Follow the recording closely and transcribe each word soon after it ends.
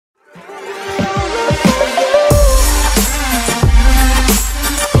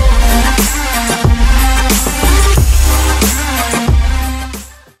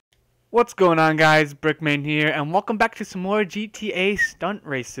What's going on, guys? Brickman here, and welcome back to some more GTA stunt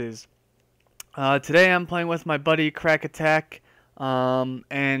races. Today I'm playing with my buddy Crack Attack,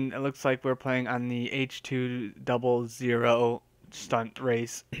 and it looks like we're playing on the H200 stunt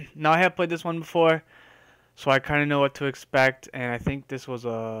race. Now I have played this one before, so I kind of know what to expect, and I think this was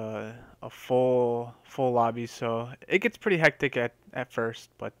a full lobby, so it gets pretty hectic at first,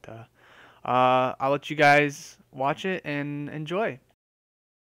 but I'll let you guys watch it and enjoy.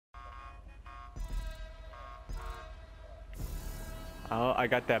 Oh, I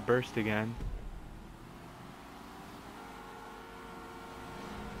got that burst again.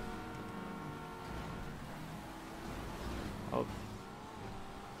 Oh.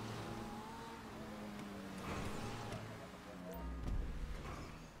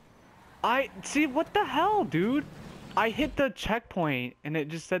 See, what the hell, dude? I hit the checkpoint and it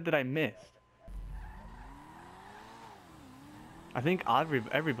just said that I missed. I think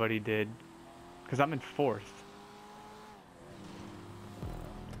everybody did, because I'm in fourth.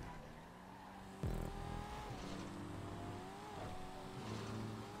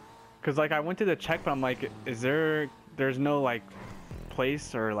 Cause like I went to the check, but I'm like, there's no like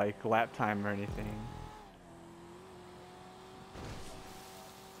place or like lap time or anything.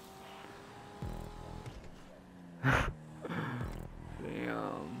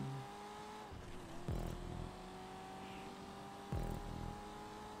 Damn.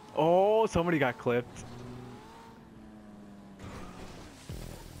 Oh, somebody got clipped.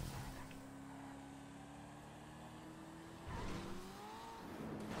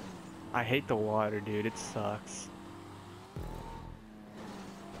 I hate the water, dude. It sucks.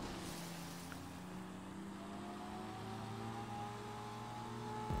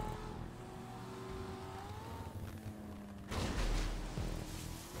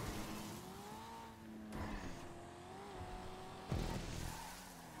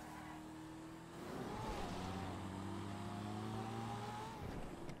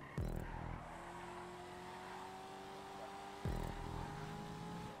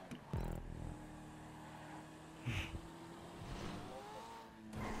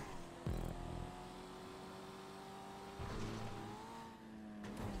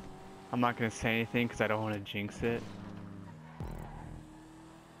 I'm not gonna say anything because I don't want to jinx it.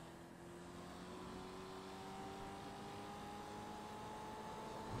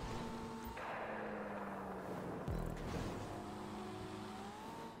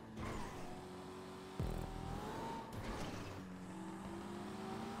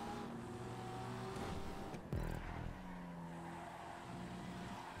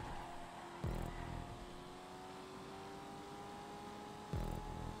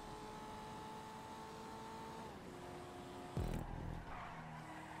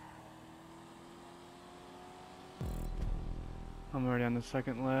 I'm already on the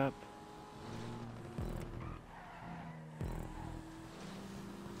second lap.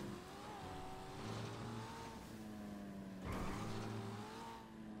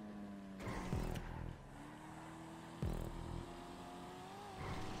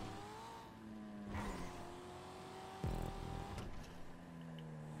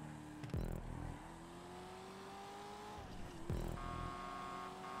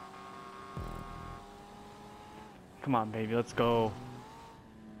 Come on, baby, let's go.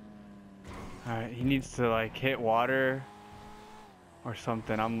 Alright, he needs to like hit water or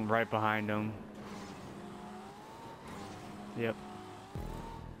something. I'm right behind him. Yep.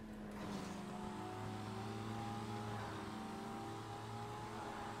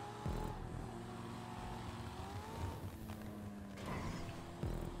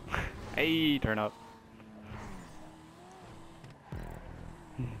 Hey, turn up.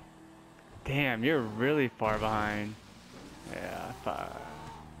 Damn, you're really far behind. Yeah, far.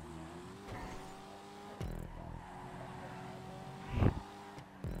 I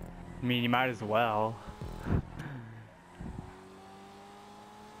mean, you might as well.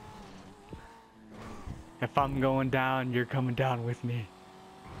 If I'm going down, you're coming down with me.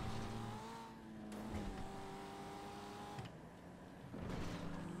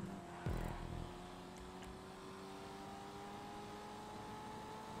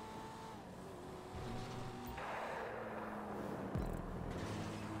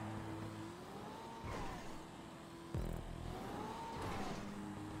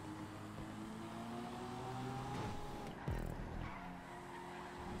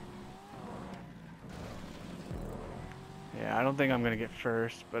 Yeah, I don't think I'm gonna get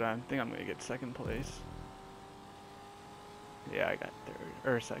first, but I think I'm gonna get second place. Yeah, I got third,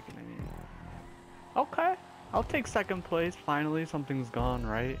 or second, I mean. Okay, I'll take second place, finally, something's gone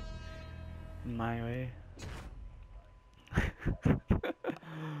right in my way.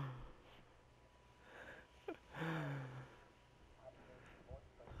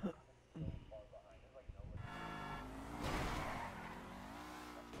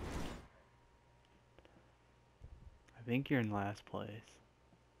 think you're in last place.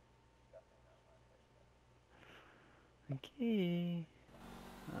 Okay.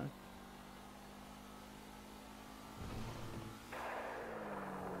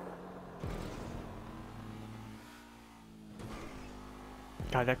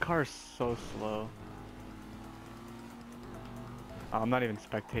 God, that car is so slow. Oh, I'm not even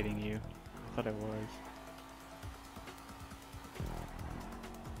spectating you. I thought I was.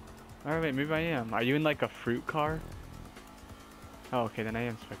 Alright, wait, maybe I am. Are you in like a fruit car? Oh, okay, then I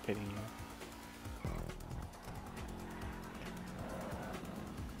am spectating you.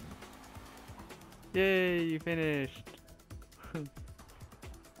 Yay, you finished!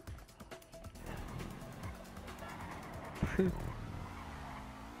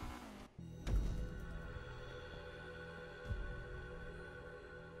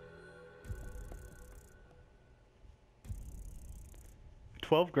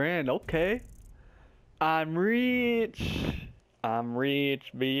 12 grand, okay. I'm rich. I'm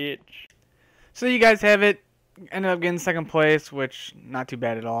rich, bitch. So you guys have it. Ended up getting second place, which not too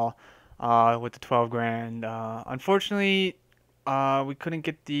bad at all. With the 12 grand. Unfortunately, we couldn't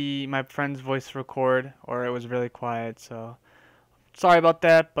get my friend's voice to record, or it was really quiet. So sorry about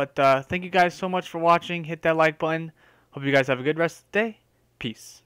that. But thank you guys so much for watching. Hit that like button. Hope you guys have a good rest of the day. Peace.